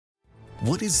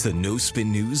What is the No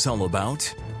Spin News all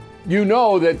about? You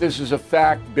know that this is a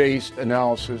fact-based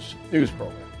analysis news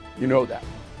program. You know that.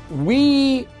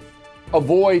 We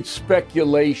avoid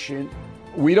speculation.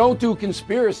 We don't do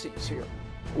conspiracies here.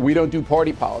 We don't do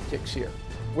party politics here.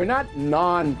 We're not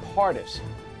nonpartisan.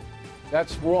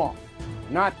 That's wrong.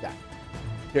 Not that.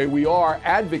 Okay, we are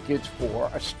advocates for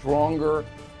a stronger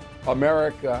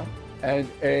America and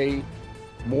a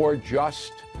more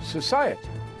just society.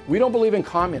 We don't believe in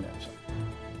communism.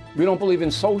 We don't believe in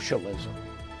socialism.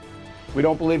 We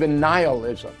don't believe in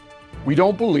nihilism. We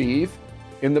don't believe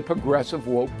in the progressive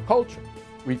woke culture.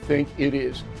 We think it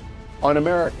is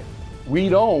un-American. We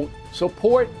don't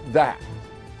support that.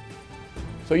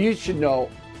 So you should know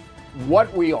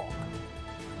what we are,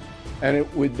 and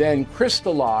it would then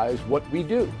crystallize what we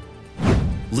do.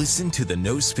 Listen to the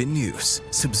No Spin News.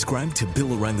 Subscribe to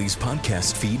Bill O'Reilly's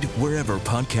podcast feed wherever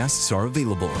podcasts are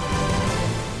available.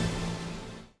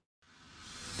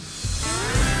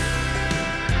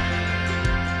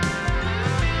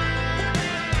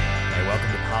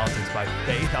 By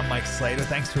Faith. I'm Mike Slater.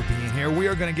 Thanks for being here. We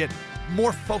are going to get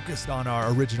more focused on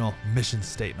our original mission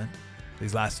statement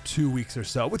these last 2 weeks or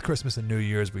so. With Christmas and New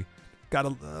Year's, we got a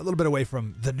little bit away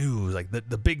from the news, like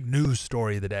the big news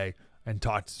story of the day, and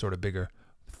talked sort of bigger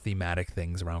thematic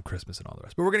things around Christmas and all the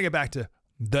rest. But we're going to get back to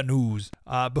the news.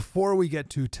 Before we get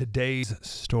to today's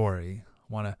story,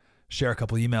 I want to share a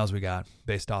couple emails we got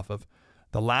based off of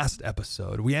the last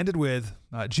episode. We ended with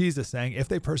Jesus saying, if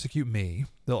they persecute me,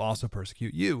 they'll also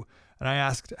persecute you. And I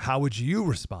asked, how would you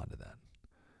respond to that?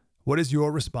 What is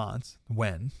your response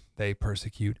when they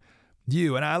persecute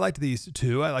you? And I liked these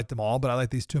two. I liked them all, but I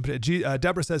like these two.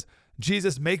 Deborah says,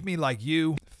 Jesus, make me like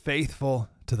you, faithful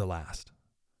to the last.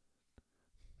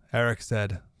 Eric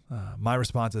said, my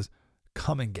response is,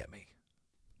 come and get me,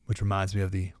 which reminds me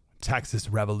of the Texas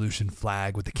Revolution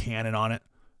flag with the cannon on it.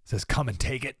 It says, come and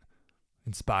take it.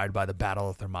 Inspired by the Battle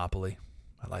of Thermopylae.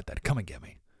 I like that. Come and get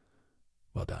me.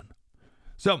 Well done.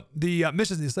 So the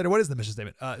mission statement. What is the mission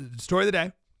statement? Story of the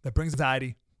day that brings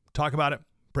anxiety. Talk about it.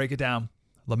 Break it down.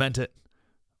 Lament it.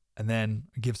 And then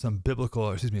give some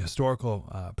historical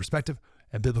perspective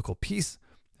and biblical peace.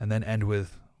 And then end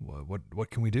with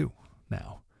what can we do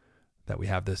now that we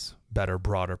have this better,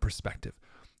 broader perspective.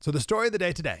 So the story of the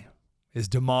day today is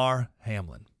Damar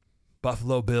Hamlin,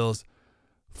 Buffalo Bills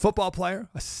football player,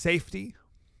 a safety.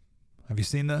 Have you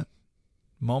seen the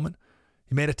moment?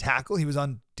 He made a tackle. He was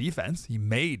on defense. He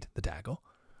made the tackle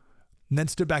and then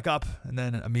stood back up and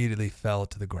then immediately fell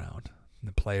to the ground. And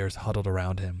the players huddled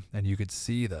around him, and you could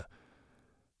see the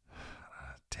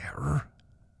terror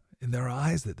in their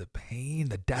eyes, the pain,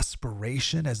 the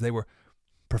desperation as they were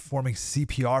performing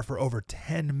CPR for over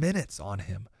 10 minutes on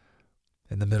him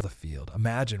in the middle of the field.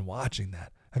 Imagine watching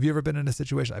that. Have you ever been in a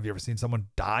situation? Have you ever seen someone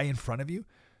die in front of you?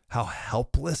 How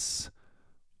helpless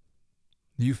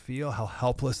you feel, how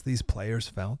helpless these players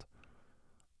felt.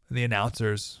 And the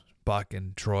announcers, Buck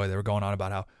and Troy, they were going on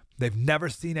about how they've never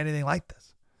seen anything like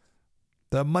this.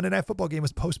 The Monday Night Football game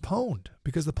was postponed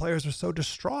because the players were so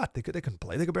distraught. They couldn't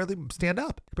play. They could barely stand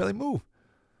up. They could barely move.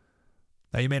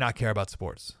 Now, you may not care about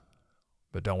sports,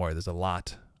 but don't worry. There's a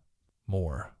lot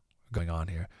more going on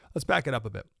here. Let's back it up a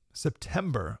bit.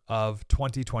 September of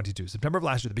 2022, September of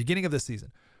last year, the beginning of this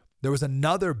season, there was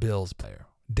another Bills player,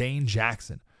 Dane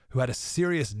Jackson, who had a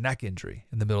serious neck injury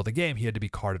in the middle of the game. He had to be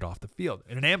carted off the field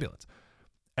in an ambulance.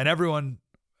 And everyone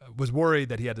was worried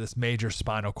that he had this major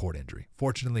spinal cord injury.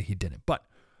 Fortunately, he didn't. But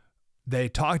they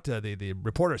talked to, the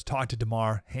reporters talked to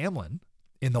Damar Hamlin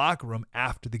in the locker room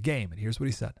after the game. And here's what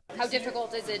he said. How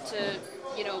difficult is it to,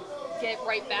 get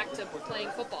right back to playing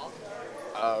football?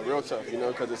 Real tough,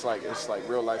 because it's like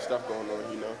real life stuff going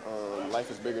on,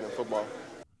 life is bigger than football.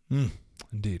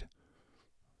 Indeed.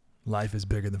 Life is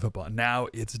bigger than football. Now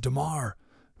it's Damar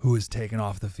who is taken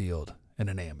off the field in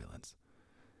an ambulance.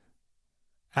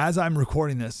 As I'm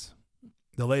recording this,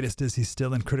 the latest is he's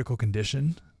still in critical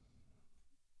condition,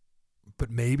 but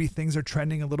maybe things are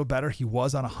trending a little better. He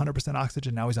was on 100%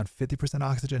 oxygen. Now he's on 50%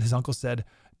 oxygen. His uncle said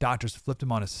doctors flipped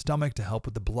him on his stomach to help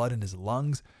with the blood in his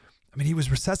lungs. I mean, he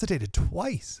was resuscitated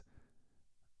twice.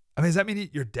 I mean, does that mean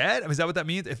you're dead? I mean, is that what that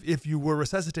means? If you were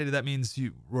resuscitated, that means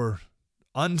you were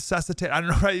unsuscitated. I don't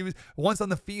know, right? He was once on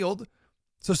the field.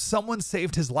 So someone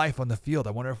saved his life on the field.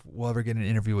 I wonder if we'll ever get an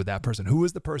interview with that person. Who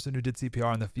was the person who did CPR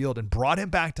on the field and brought him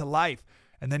back to life?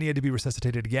 And then he had to be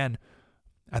resuscitated again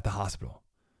at the hospital.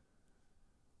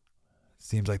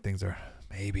 Seems like things are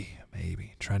maybe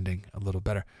trending a little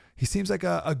better. He seems like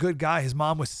a good guy. His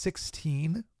mom was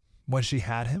 16 when she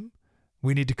had him.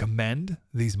 We need to commend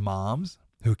these moms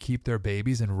who keep their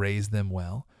babies and raise them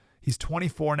well. He's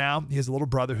 24 now. He has a little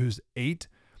brother who's 8.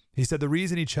 He said the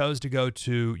reason he chose to go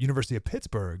to University of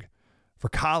Pittsburgh for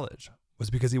college was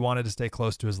because he wanted to stay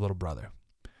close to his little brother.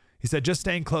 He said, just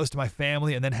staying close to my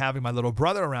family and then having my little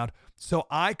brother around so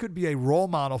I could be a role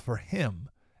model for him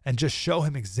and just show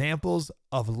him examples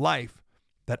of life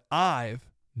that I've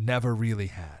never really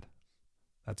had.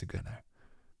 That's a good one.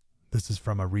 This is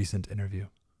from a recent interview.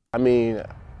 I mean,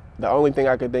 the only thing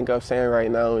I could think of saying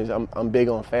right now is I'm big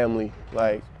on family.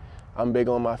 Like, I'm big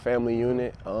on my family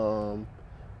unit.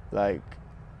 Like,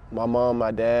 my mom,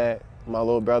 my dad, my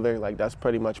little brother, like, that's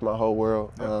pretty much my whole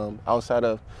world. Outside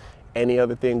of any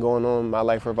other thing going on, my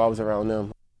life revolves around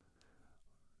them.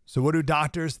 So what do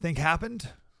doctors think happened?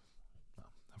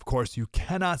 Of course, you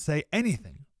cannot say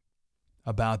anything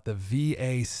about the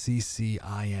VACCINE.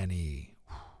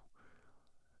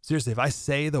 Seriously, if I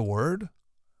say the word,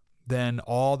 then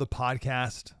all the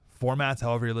podcast formats,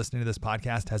 however you're listening to this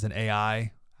podcast, has an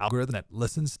AI algorithm that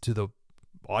listens to the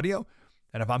audio.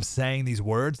 And if I'm saying these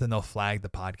words, then they'll flag the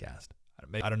podcast.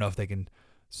 I don't know if they can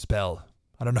spell.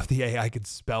 I don't know if the AI can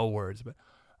spell words. But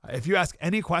if you ask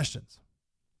any questions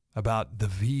about the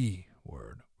V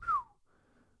word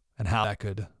and how that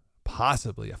could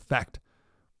possibly affect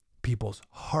people's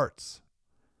hearts,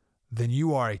 then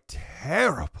you are a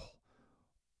terrible,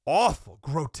 awful,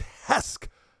 grotesque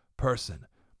person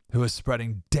who is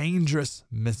spreading dangerous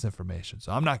misinformation.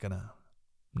 So I'm not gonna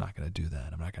do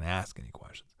that. I'm not gonna ask any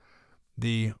questions.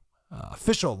 The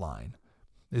official line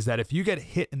is that if you get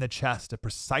hit in the chest at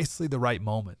precisely the right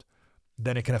moment,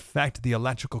 then it can affect the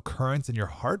electrical currents in your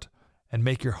heart and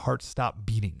make your heart stop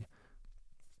beating.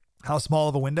 How small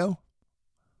of a window?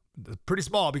 Pretty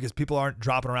small, because people aren't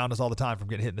dropping around us all the time from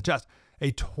getting hit in the chest.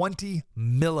 A 20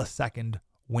 millisecond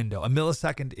window. A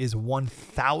millisecond is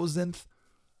 1,000th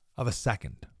of a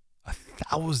second.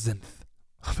 1,000th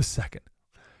of a second.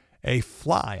 A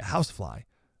housefly,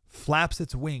 flaps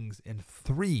its wings in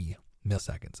 3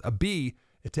 milliseconds. A bee,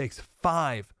 it takes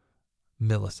 5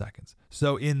 milliseconds.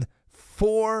 So in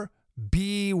 4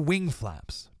 bee wing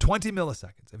flaps, 20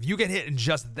 milliseconds. If you get hit in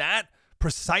just that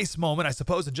precise moment, I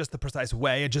suppose in just the precise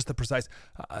way, and just the precise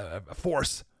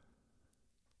force,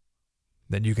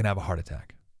 then you can have a heart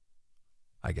attack,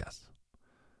 I guess.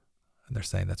 And they're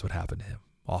saying that's what happened to him.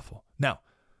 Awful. Now,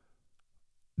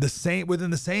 within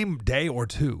the same day or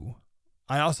two,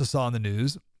 I also saw in the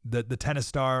news that the tennis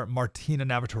star Martina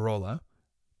Navratilova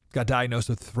got diagnosed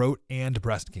with throat and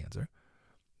breast cancer.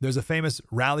 There's a famous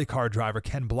rally car driver,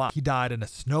 Ken Block. He died in a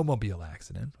snowmobile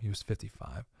accident. He was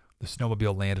 55. The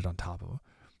snowmobile landed on top of him.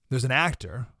 There's an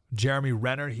actor, Jeremy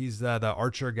Renner. He's the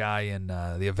archer guy in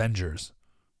The Avengers.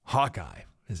 Hawkeye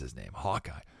is his name,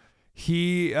 Hawkeye.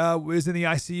 He was in the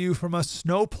ICU from a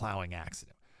snow plowing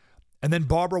accident. And then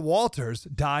Barbara Walters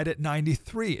died at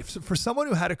 93. For someone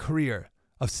who had a career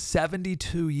of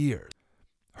 72 years,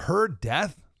 her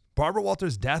death, Barbara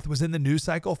Walters' death, was in the news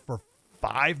cycle for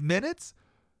 5 minutes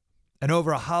and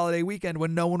over a holiday weekend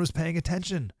when no one was paying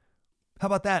attention. How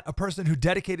about that? A person who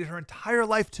dedicated her entire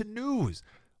life to news.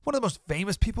 One of the most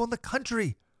famous people in the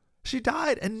country. She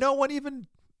died and no one even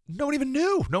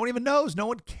knew. No one even knows. No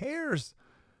one cares.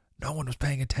 No one was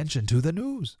paying attention to the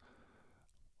news.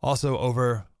 Also,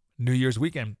 over New Year's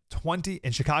weekend,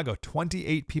 in Chicago,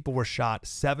 28 people were shot,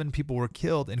 7 people were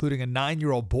killed, including a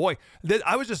 9-year-old boy.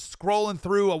 I was just scrolling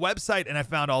through a website and I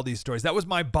found all these stories. That was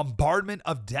my bombardment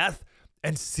of death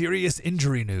and serious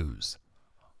injury news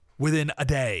within a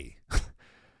day.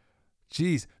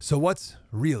 Jeez. So what's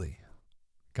really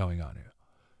going on here?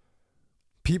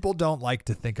 People don't like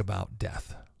to think about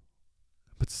death,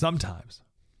 but sometimes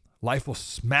life will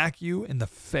smack you in the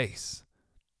face,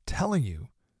 telling you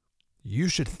you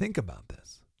should think about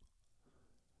this.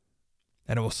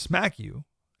 And it will smack you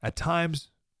at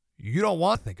times you don't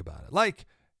want to think about it, like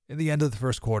in the end of the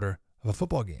first quarter of a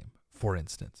football game, for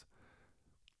instance.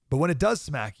 But when it does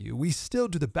smack you, we still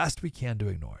do the best we can to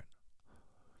ignore it.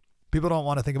 People don't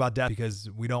want to think about death because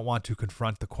we don't want to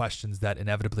confront the questions that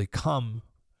inevitably come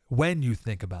when you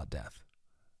think about death.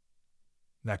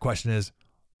 And that question is,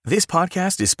 This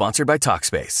podcast is sponsored by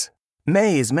Talkspace.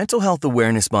 May is Mental Health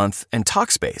Awareness Month, and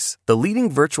Talkspace, the leading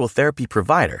virtual therapy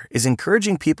provider, is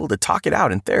encouraging people to talk it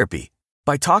out in therapy.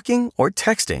 By talking or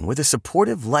texting with a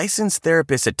supportive licensed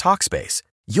therapist at Talkspace,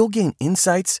 you'll gain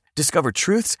insights, discover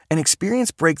truths, and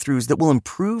experience breakthroughs that will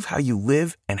improve how you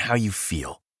live and how you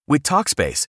feel. With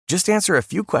Talkspace, just answer a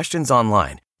few questions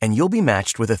online, and you'll be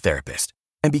matched with a therapist.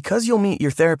 And because you'll meet your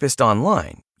therapist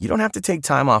online, you don't have to take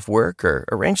time off work or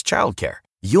arrange childcare.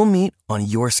 You'll meet on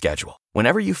your schedule,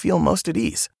 whenever you feel most at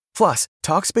ease. Plus,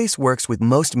 Talkspace works with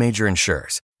most major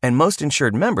insurers, and most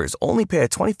insured members only pay a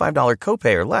 $25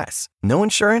 copay or less. No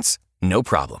insurance? No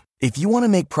problem. If you want to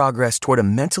make progress toward a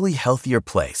mentally healthier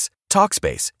place,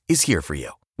 Talkspace is here for you.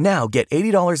 Now get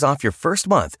 $80 off your first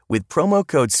month with promo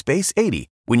code SPACE80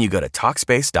 when you go to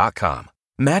Talkspace.com.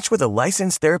 Match with a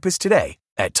licensed therapist today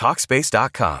at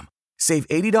Talkspace.com. Save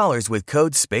 $80 with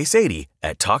code SPACE80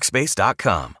 at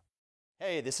Talkspace.com.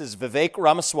 Hey, this is Vivek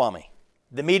Ramaswamy.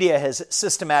 The media has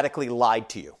systematically lied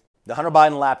to you. The Hunter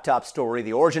Biden laptop story,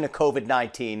 the origin of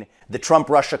COVID-19, the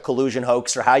Trump-Russia collusion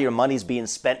hoax, or how your money's being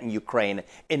spent in Ukraine.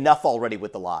 Enough already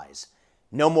with the lies.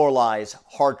 No more lies,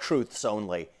 hard truths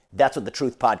only. That's what the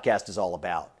Truth Podcast is all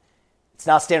about. It's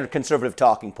not standard conservative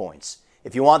talking points.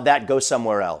 If you want that, go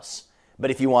somewhere else.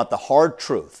 But if you want the hard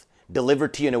truth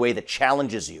delivered to you in a way that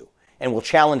challenges you and will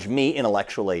challenge me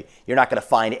intellectually, you're not going to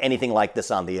find anything like this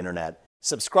on the internet.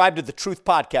 Subscribe to the Truth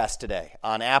Podcast today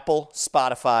on Apple,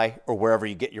 Spotify, or wherever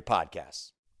you get your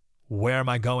podcasts. Where am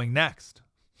I going next?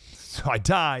 So I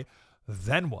die,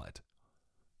 then what?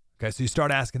 Okay, so you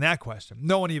start asking that question.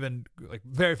 No one even,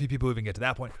 very few people even get to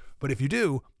that point. But if you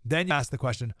do, then you ask the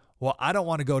question, well, I don't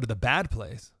want to go to the bad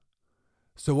place.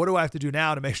 So what do I have to do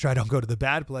now to make sure I don't go to the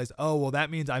bad place? Oh, well, that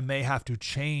means I may have to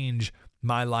change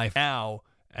my life now,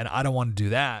 and I don't want to do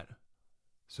that.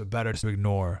 So better to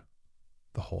ignore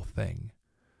the whole thing.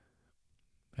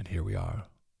 And here we are.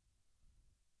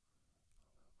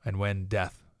 And when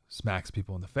death smacks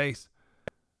people in the face,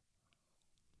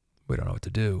 we don't know what to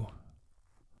do.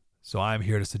 So I'm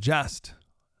here to suggest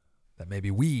that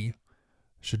maybe we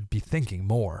should be thinking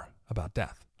more about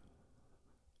death.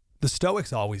 The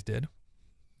Stoics always did.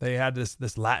 They had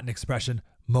this Latin expression,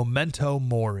 memento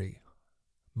mori.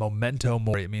 Memento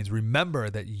mori. It means remember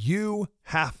that you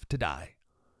have to die.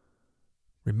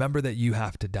 Remember that you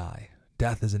have to die.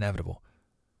 Death is inevitable.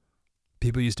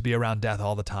 People used to be around death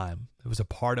all the time. It was a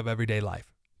part of everyday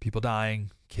life. People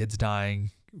dying, kids dying,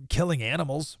 killing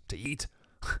animals to eat,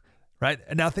 right?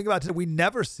 And now think about it. We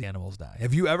never see animals die.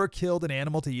 Have you ever killed an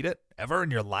animal to eat it? Ever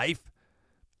in your life?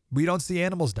 We don't see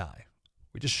animals die.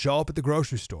 We just show up at the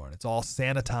grocery store and it's all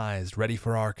sanitized, ready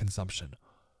for our consumption.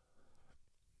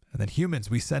 And then humans,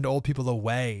 we send old people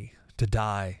away to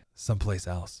die someplace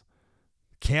else.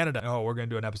 Canada, we're going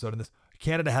to do an episode on this.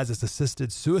 Canada has this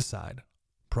assisted suicide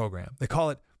program. They call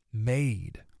it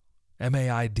MAID.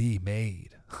 M-A-I-D,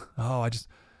 MAID. Oh,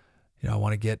 I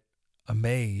want to get a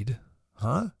maid.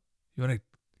 Huh? You want to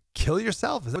kill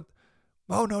yourself? Is that?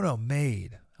 Oh, no,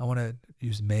 MAID. I want to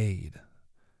use MAID.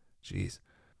 Jeez.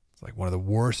 It's like one of the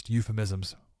worst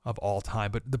euphemisms of all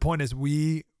time. But the point is,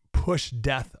 we push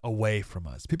death away from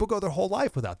us. People go their whole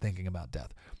life without thinking about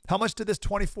death. How much did this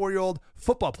 24-year-old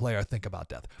football player think about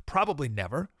death? Probably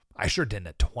never. I sure didn't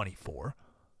at 24.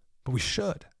 But we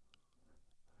should.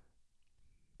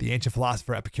 The ancient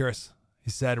philosopher Epicurus, he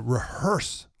said,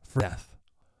 rehearse for death.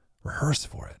 Rehearse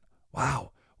for it.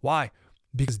 Wow. Why?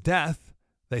 Because death,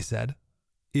 they said,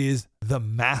 is the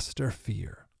master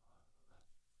fear.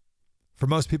 For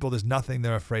most people, there's nothing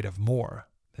they're afraid of more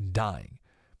than dying.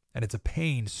 And it's a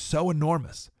pain so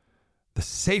enormous. The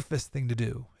safest thing to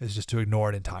do is just to ignore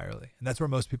it entirely. And that's where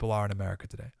most people are in America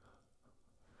today.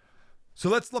 So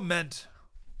let's lament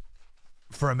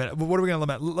for a minute. What are we going to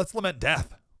lament? Let's lament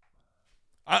death.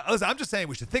 Listen, I'm just saying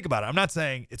we should think about it. I'm not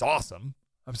saying it's awesome.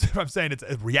 I'm saying it's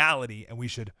a reality and we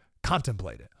should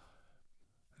contemplate it.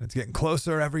 And it's getting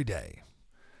closer every day.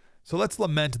 So let's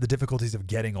lament the difficulties of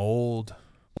getting old,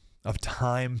 of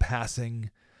time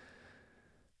passing,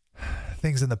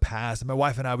 things in the past. And my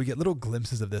wife and I, we get little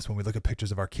glimpses of this when we look at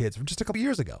pictures of our kids from just a couple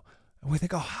years ago. And we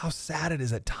think, oh, how sad it is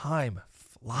that time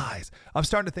flies. I'm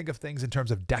starting to think of things in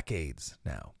terms of decades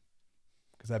now.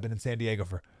 Because I've been in San Diego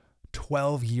for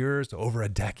 12 years, over a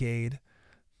decade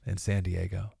in San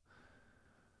Diego.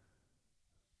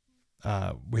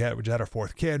 We just had our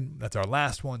fourth kid. That's our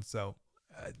last one. So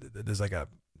there's like a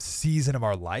season of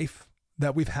our life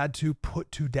that we've had to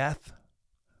put to death,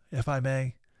 if I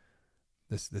may.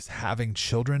 This having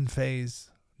children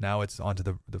phase. Now it's onto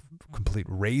the complete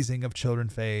raising of children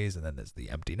phase. And then there's the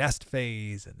empty nest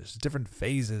phase. And there's different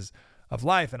phases of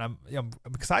life. And I'm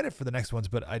excited for the next ones,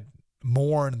 but I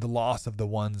mourn the loss of the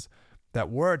ones that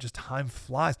were. Just time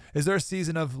flies. Is there a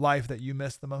season of life that you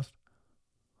miss the most?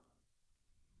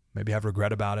 Maybe have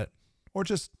regret about it, or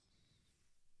just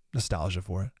nostalgia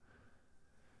for it.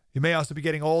 You may also be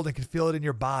getting old and can feel it in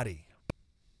your body.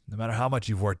 No matter how much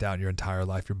you've worked out your entire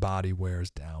life, your body wears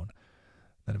down.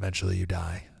 Then eventually you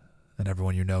die, and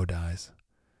everyone you know dies.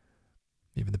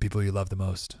 Even the people you love the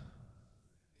most,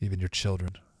 even your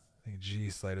children. I think,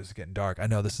 geez, Slater, it's getting dark. I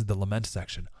know this is the lament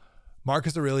section.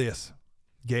 Marcus Aurelius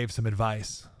gave some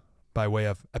advice by way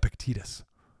of Epictetus.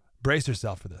 Brace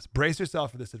yourself for this. Brace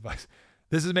yourself for this advice.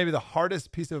 This is maybe the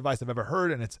hardest piece of advice I've ever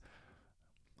heard, and it's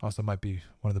Also might be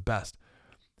one of the best.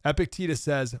 Epictetus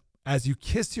says, as you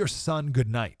kiss your son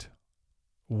goodnight,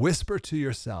 whisper to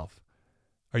yourself.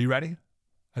 Are you ready?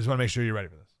 I just want to make sure you're ready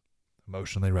for this.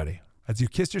 Emotionally ready. As you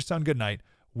kiss your son goodnight,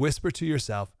 whisper to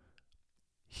yourself,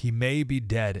 he may be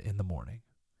dead in the morning.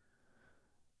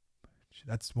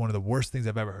 That's one of the worst things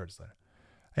I've ever heard.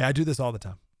 Hey, I do this all the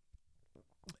time.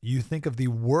 You think of the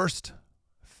worst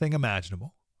thing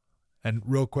imaginable. And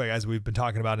real quick, as we've been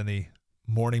talking about in the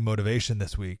morning motivation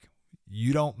this week,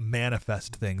 you don't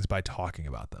manifest things by talking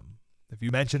about them. If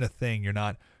you mention a thing, you're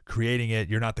not creating it.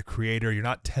 You're not the creator. You're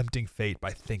not tempting fate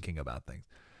by thinking about things.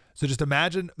 So just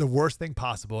imagine the worst thing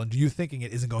possible, and you thinking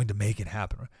it isn't going to make it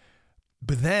happen.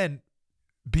 But then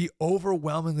be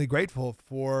overwhelmingly grateful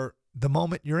for the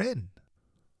moment you're in.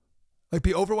 Like,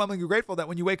 be overwhelmingly grateful that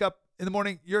when you wake up in the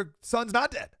morning, your son's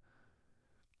not dead.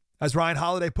 As Ryan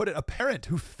Holiday put it, a parent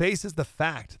who faces the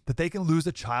fact that they can lose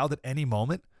a child at any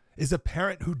moment is a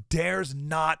parent who dares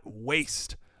not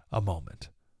waste a moment.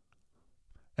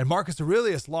 And Marcus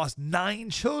Aurelius lost 9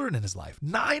 children in his life.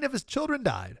 9 of his children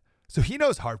died. So he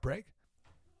knows heartbreak.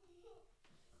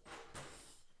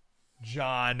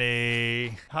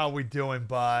 Johnny, how we doing,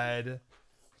 bud?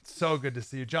 It's so good to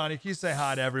see you. Johnny, can you say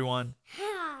hi to everyone?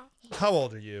 Hi. How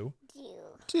old are you?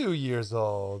 2 years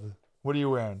old. What are you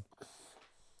wearing?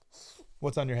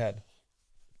 What's on your head?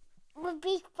 A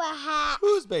baseball hat.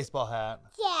 Whose baseball hat?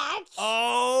 Jack's.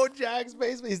 Oh, Jack's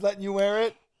baseball. He's letting you wear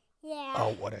it? Yeah.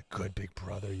 Oh, what a good big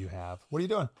brother you have. What are you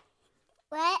doing?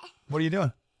 What? What are you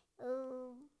doing?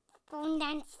 Going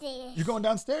downstairs. You're going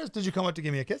downstairs? Did you come up to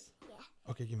give me a kiss? Yeah.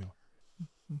 Okay, give me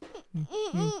one.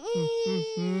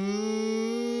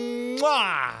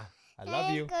 Mwah! I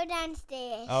love you. Go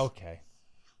downstairs. Okay.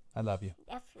 I love you.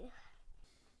 Love you.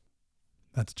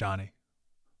 That's Johnny.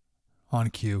 On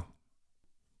cue.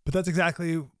 But that's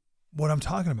exactly what I'm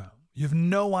talking about. You have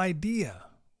no idea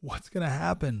what's going to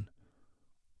happen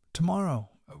tomorrow.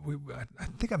 I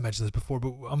think I mentioned this before,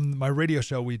 but on my radio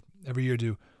show, we every year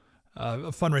do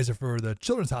a fundraiser for the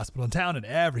Children's Hospital in town, and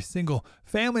every single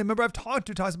family member I've talked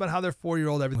to talks about how their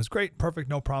 4-year-old, everything was great, perfect,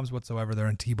 no problems whatsoever. They're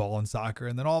in t-ball and soccer,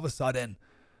 and then all of a sudden,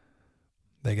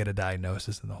 they get a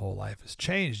diagnosis and the whole life has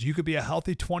changed. You could be a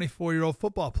healthy 24-year-old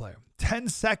football player. 10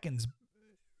 seconds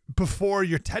before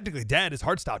you're technically dead, his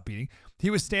heart stopped beating. He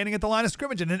was standing at the line of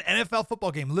scrimmage in an NFL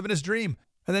football game, living his dream.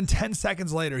 And then 10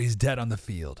 seconds later, he's dead on the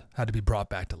field, had to be brought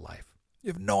back to life.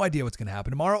 You have no idea what's going to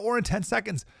happen tomorrow or in 10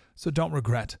 seconds. So don't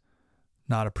regret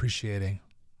not appreciating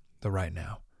the right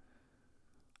now.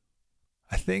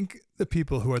 I think the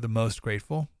people who are the most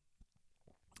grateful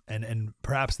and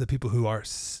perhaps the people who are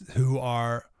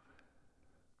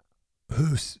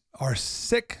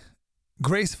sick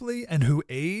gracefully and who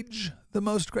age the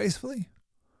most gracefully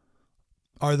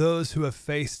are those who have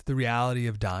faced the reality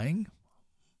of dying,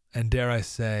 and dare I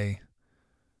say,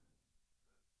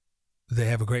 they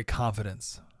have a great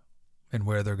confidence in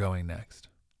where they're going next.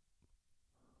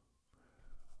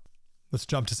 Let's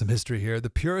jump to some history here. The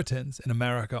Puritans in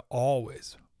America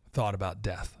always thought about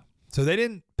death. So they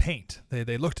didn't paint.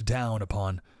 They looked down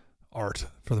upon art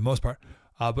for the most part,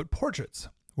 but portraits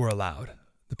were allowed.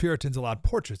 The Puritans allowed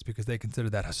portraits because they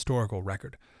considered that historical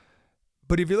record.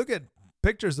 But if you look at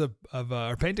pictures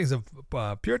or paintings of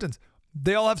Puritans,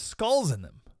 they all have skulls in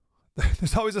them.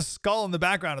 There's always a skull in the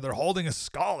background, or they're holding a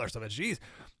skull or something. Jeez.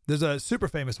 There's a super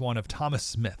famous one of Thomas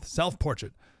Smith,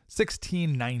 self-portrait,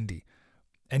 1690.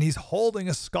 And he's holding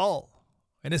a skull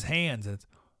in his hands. And it's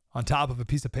on top of a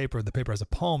piece of paper. The paper has a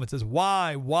poem. It says,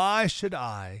 why should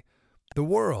I, the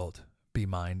world, be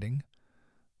minding?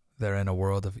 They're in a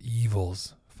world of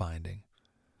evils finding.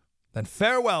 Then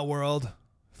farewell, world.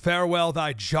 Farewell,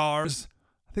 thy jars.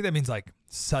 I think that means like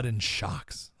sudden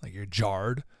shocks, like you're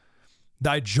jarred.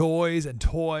 Thy joys and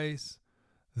toys,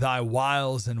 thy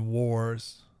wiles and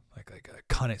wars, like a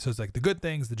cunning. So it's like the good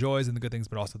things, the joys and the good things,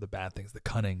 but also the bad things, the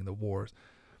cunning and the wars.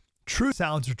 True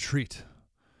sounds retreat.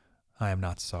 I am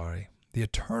not sorry. The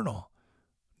eternal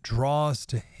draws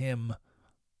to him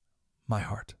my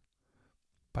heart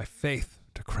by faith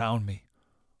to crown me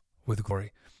with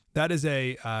glory. That is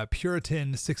a Puritan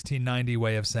 1690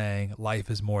 way of saying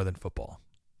life is more than football.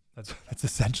 That's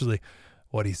essentially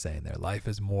what he's saying there. Life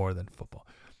is more than football.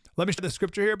 Let me share the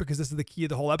scripture here because this is the key of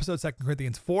the whole episode, 2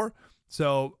 Corinthians 4.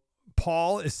 So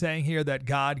Paul is saying here that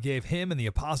God gave him and the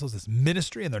apostles this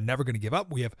ministry and they're never going to give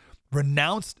up. We have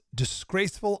renounced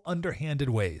disgraceful, underhanded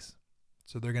ways.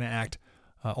 So they're going to act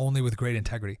only with great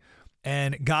integrity.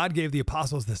 And God gave the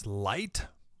apostles this light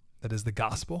that is the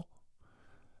gospel.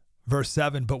 Verse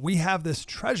 7, but we have this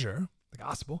treasure, the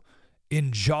gospel,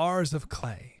 in jars of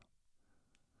clay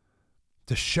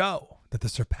to show that the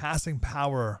surpassing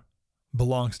power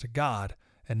belongs to God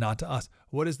and not to us.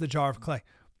 What is the jar of clay?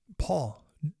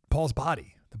 Paul's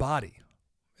body. The body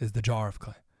is the jar of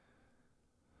clay.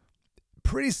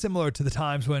 Pretty similar to the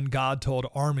times when God told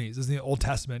armies, as in the Old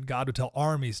Testament, God would tell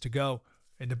armies to go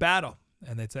into battle.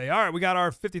 And they'd say, all right, we got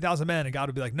our 50,000 men. And God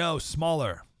would be like, no, a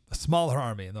smaller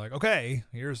army. And they're like, okay,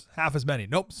 here's half as many.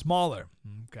 Nope, smaller.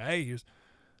 Okay, here's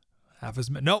half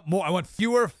as many. Nope, more. I want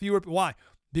fewer. Why?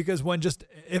 Because when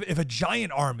if a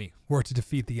giant army were to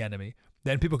defeat the enemy,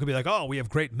 then people could be like, oh, we have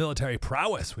great military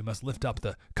prowess. We must lift up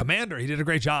the commander. He did a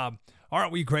great job.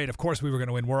 Aren't we great? Of course we were going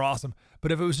to win. We're awesome.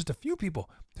 But if it was just a few people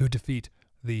who defeat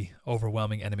the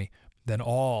overwhelming enemy, then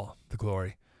all the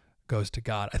glory goes to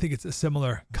God. I think it's a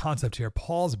similar concept here.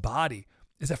 Paul's body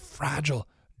is a fragile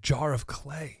jar of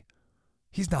clay.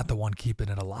 He's not the one keeping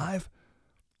it alive.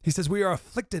 He says we are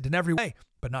afflicted in every way,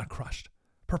 but not crushed,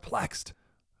 perplexed,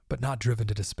 but not driven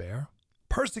to despair,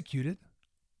 persecuted,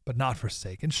 but not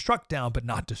forsaken, struck down, but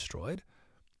not destroyed,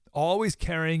 always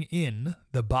carrying in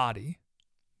the body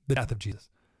the death of Jesus,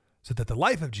 so that the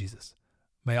life of Jesus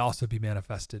may also be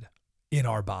manifested in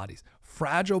our bodies.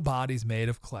 Fragile bodies made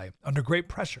of clay under great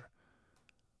pressure.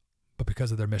 But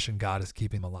because of their mission, God is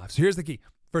keeping them alive. So here's the key.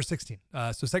 Verse 16.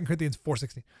 So 2 Corinthians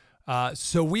 4:16.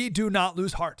 So we do not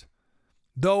lose heart.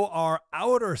 Though our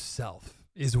outer self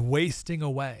is wasting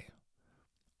away,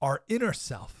 our inner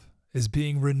self is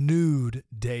being renewed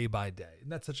day by day. Isn't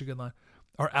that such a good line?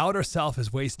 Our outer self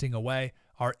is wasting away.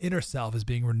 Our inner self is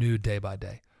being renewed day by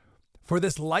day. For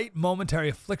this light momentary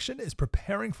affliction is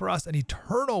preparing for us an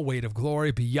eternal weight of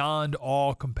glory beyond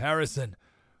all comparison,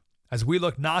 as we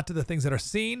look not to the things that are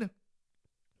seen,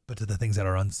 but to the things that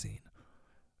are unseen.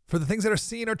 For the things that are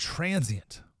seen are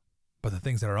transient, but the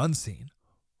things that are unseen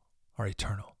are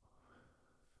eternal.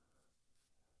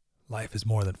 Life is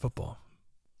more than football.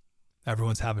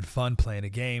 Everyone's having fun playing a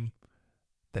game.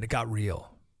 Then it got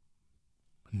real.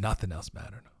 Nothing else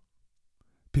mattered.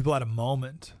 People had a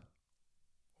moment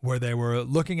where they were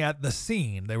looking at the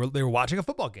scene. They were watching a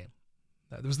football game.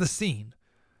 That was the scene.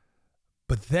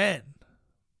 But then,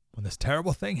 when this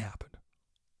terrible thing happened,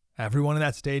 everyone in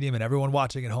that stadium and everyone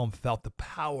watching at home felt the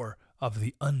power of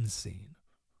the unseen.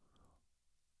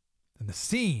 And the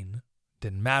scene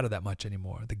didn't matter that much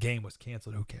anymore. The game was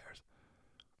canceled. Who cares?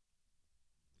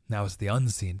 Now it's the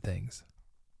unseen things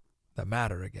that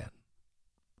matter again.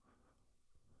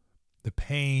 The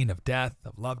pain of death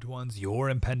of loved ones, your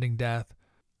impending death,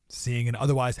 seeing an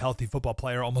otherwise healthy football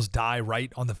player almost die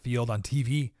right on the field on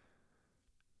TV.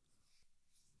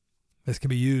 This can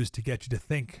be used to get you to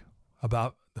think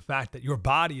about the fact that your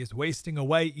body is wasting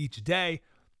away each day,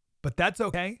 but that's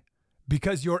okay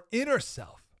because your inner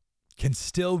self can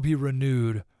still be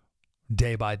renewed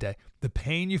day by day. The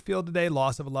pain you feel today,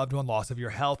 loss of a loved one, loss of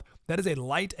your health, that is a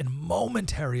light and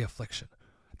momentary affliction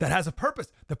that has a purpose.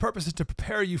 The purpose is to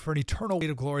prepare you for an eternal weight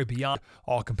of glory beyond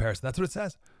all comparison. That's what it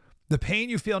says. The pain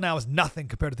you feel now is nothing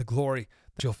compared to the glory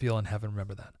that you'll feel in heaven.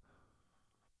 Remember that.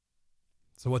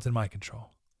 So what's in my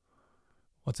control?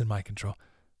 What's in my control?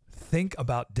 Think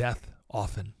about death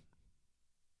often.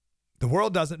 The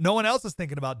world doesn't. No one else is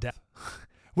thinking about death,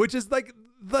 which is like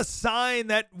the sign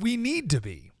that we need to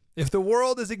be. If the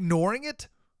world is ignoring it,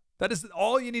 that is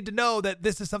all you need to know, that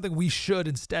this is something we should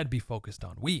instead be focused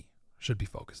on. We should be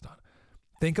focused on.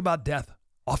 Think about death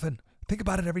often. Think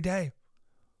about it every day.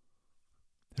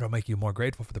 It'll make you more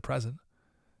grateful for the present.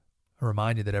 It'll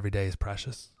remind you that every day is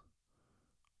precious.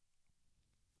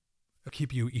 It'll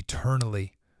keep you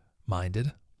eternally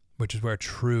minded, which is where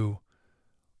true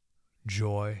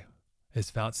joy is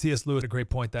found. C.S. Lewis had a great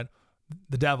point that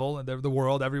the devil and the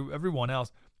world, everyone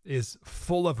else, is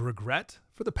full of regret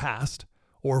for the past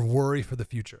or worry for the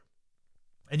future.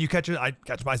 And I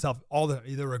catch myself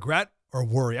either regret or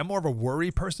worry. I'm more of a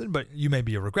worry person, but you may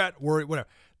be a regret, worry, whatever.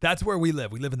 That's where we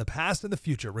live. We live in the past and the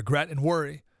future, regret and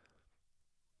worry.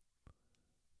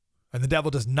 And the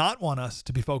devil does not want us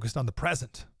to be focused on the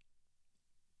present.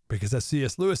 Because as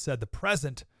C.S. Lewis said, the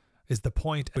present is the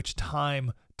point at which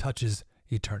time touches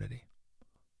eternity.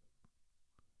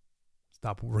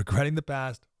 Stop regretting the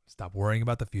past. Stop worrying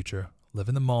about the future. Live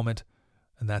in the moment.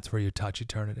 And that's where you touch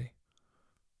eternity.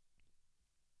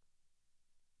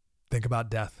 Think about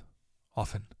death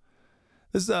often.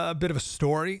 This is a bit of a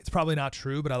story. It's probably not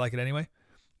true, but I like it anyway.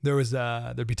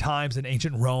 There'd be times in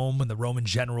ancient Rome when the Roman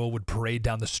general would parade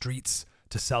down the streets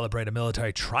to celebrate a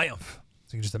military triumph.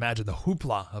 So you can just imagine the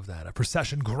hoopla of that, a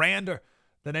procession grander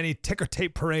than any ticker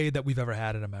tape parade that we've ever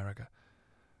had in America.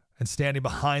 And standing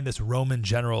behind this Roman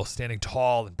general, standing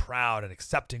tall and proud and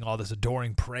accepting all this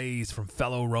adoring praise from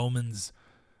fellow Romans,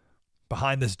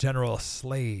 behind this general, a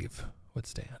slave would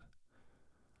stand.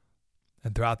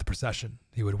 And throughout the procession,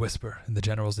 he would whisper in the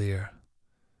general's ear,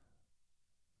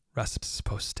 Res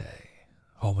poste,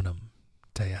 hominum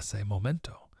te esse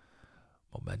momento,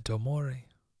 memento mori.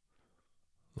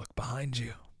 Look behind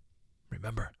you.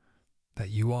 Remember that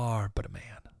you are but a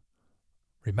man.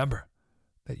 Remember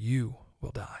that you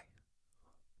will die.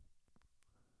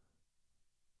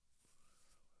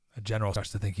 A general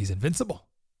starts to think he's invincible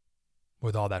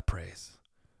with all that praise.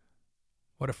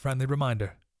 What a friendly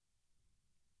reminder.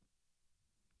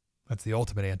 That's the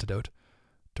ultimate antidote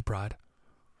to pride.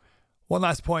 One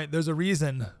last point. There's a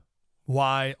reason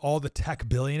why all the tech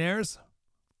billionaires,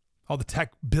 all the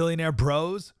tech billionaire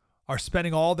bros are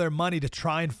spending all their money to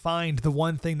try and find the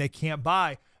one thing they can't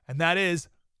buy, and that is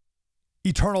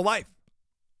eternal life.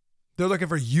 They're looking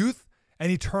for youth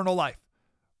and eternal life.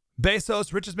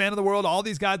 Bezos, richest man in the world, all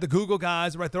these guys, the Google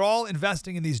guys, right? They're all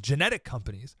investing in these genetic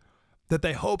companies that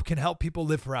they hope can help people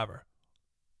live forever.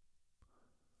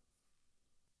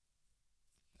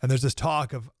 And there's this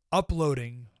talk of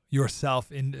uploading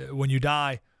yourself in when you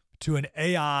die to an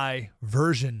AI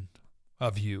version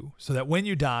of you so that when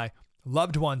you die,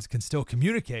 loved ones can still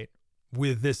communicate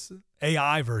with this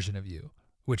AI version of you,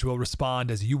 which will respond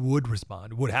as you would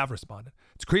have responded.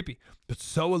 It's creepy, but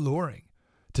so alluring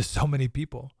to so many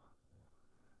people.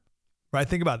 Right?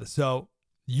 Think about this. So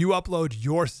you upload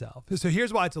yourself. So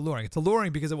here's why it's alluring. It's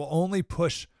alluring because it will only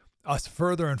push us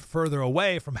further and further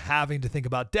away from having to think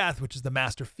about death, which is the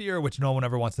master fear, which no one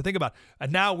ever wants to think about.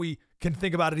 And now we can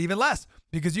think about it even less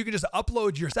because you can just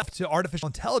upload yourself to artificial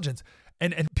intelligence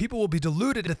and people will be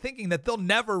deluded into thinking that they'll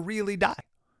never really die.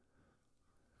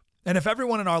 And if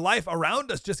everyone in our life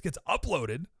around us just gets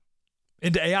uploaded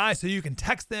into AI so you can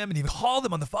text them and even call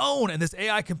them on the phone and this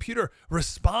AI computer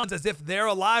responds as if they're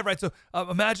alive, right? So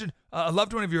imagine a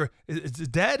loved one of yours is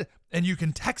dead and you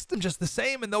can text them just the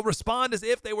same and they'll respond as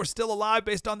if they were still alive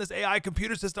based on this AI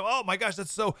computer system. Oh my gosh,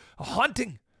 that's so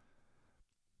haunting.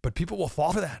 But people will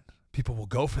fall for that. People will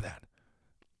go for that.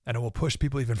 And it will push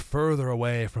people even further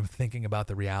away from thinking about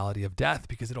the reality of death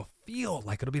because it'll feel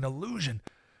like it'll be an illusion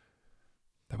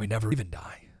that we never even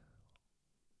die.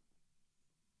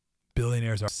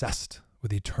 Billionaires are obsessed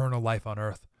with eternal life on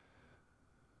earth.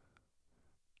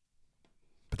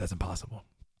 But that's impossible.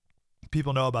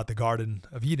 People know about the Garden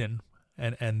of Eden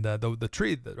and the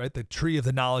tree, right? The tree of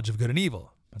the knowledge of good and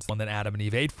evil. That's the one that Adam and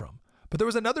Eve ate from. But there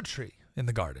was another tree in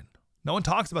the garden. No one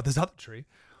talks about this other tree,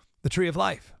 the tree of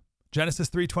life. Genesis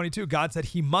 3:22, God said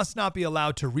he must not be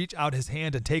allowed to reach out his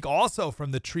hand and take also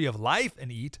from the tree of life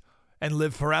and eat and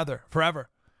live forever.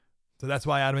 So that's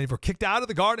why Adam and Eve were kicked out of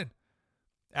the garden.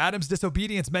 Adam's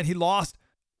disobedience meant he lost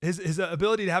his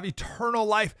ability to have eternal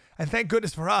life. And thank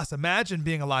goodness for us. Imagine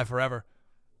being alive forever,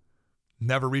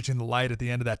 never reaching the light at the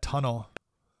end of that tunnel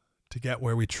to get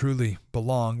where we truly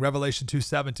belong. Revelation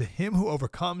 2:7, to him who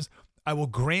overcomes, I will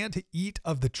grant to eat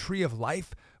of the tree of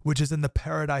life, which is in the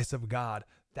paradise of God.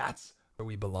 That's where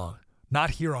we belong.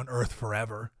 Not here on earth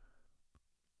forever.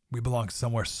 We belong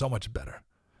somewhere so much better.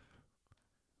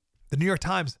 The New York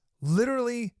Times,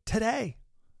 literally today,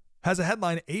 has a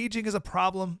headline, aging is a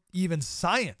problem even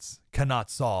science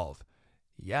cannot solve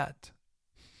yet.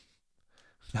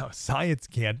 Now, science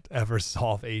can't ever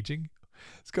solve aging.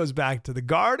 This goes back to the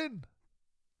garden,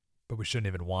 but we shouldn't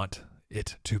even want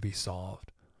it to be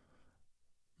solved.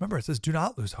 Remember, it says, do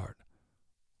not lose heart.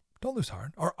 Don't lose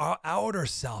heart. Our outer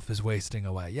self is wasting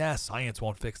away. Yeah, science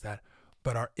won't fix that,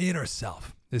 but our inner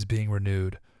self is being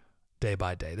renewed day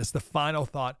by day. This is the final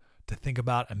thought to think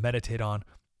about and meditate on.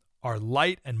 Our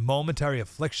light and momentary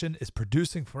affliction is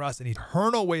producing for us an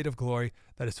eternal weight of glory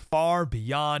that is far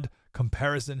beyond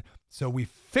comparison. So we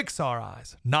fix our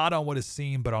eyes, not on what is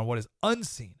seen, but on what is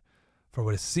unseen. For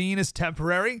what is seen is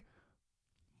temporary.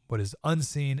 What is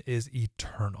unseen is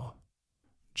eternal.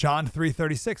 John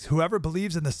 3:36, whoever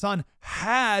believes in the Son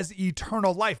has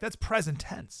eternal life. That's present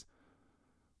tense.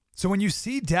 So when you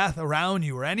see death around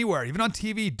you or anywhere, even on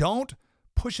TV, don't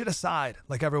push it aside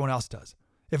like everyone else does.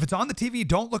 If it's on the TV,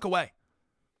 don't look away.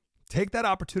 Take this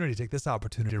opportunity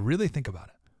to really think about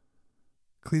it.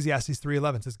 Ecclesiastes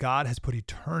 3:11 says, God has put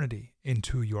eternity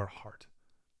into your heart.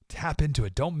 Tap into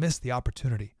it. Don't miss the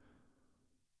opportunity.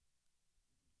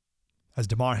 As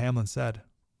Damar Hamlin said,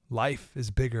 life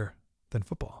is bigger than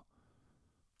football.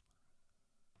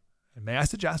 And may I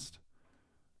suggest,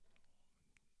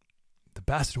 the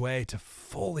best way to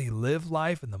fully live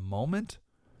life in the moment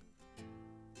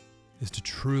is to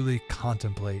truly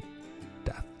contemplate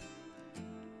death.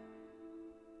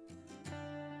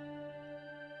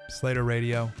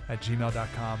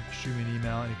 SlaterRadio@gmail.com. Shoot me an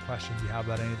email. Any questions you have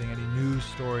about anything, any news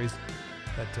stories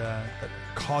that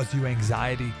cause you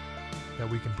anxiety that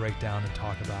we can break down and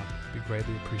talk about. It'd be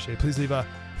greatly appreciated. Please leave a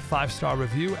 5-star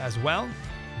review as well.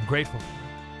 I'm grateful for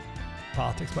it.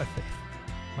 Politics by Faith.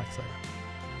 Mike Slater.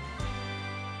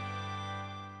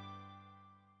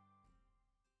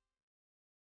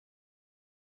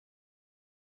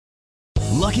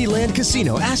 Lucky Land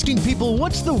Casino, asking people,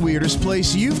 what's the weirdest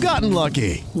place you've gotten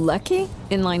lucky? Lucky?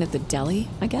 In line at the deli,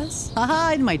 I guess?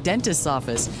 Aha, in my dentist's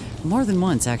office. More than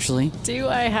once, actually. Do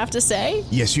I have to say?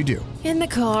 Yes, you do. In the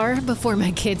car before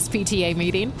my kids' PTA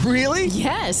meeting. Really?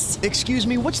 Yes. Excuse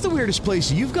me, what's the weirdest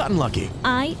place you've gotten lucky?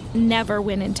 I never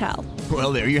win and tell.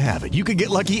 Well, there you have it. You can get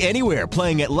lucky anywhere,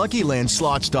 playing at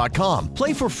LuckyLandSlots.com.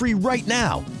 Play for free right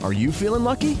now. Are you feeling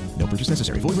lucky? No purchase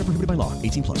necessary. Void where prohibited by law.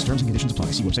 18+. Terms and conditions apply.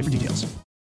 See website for details.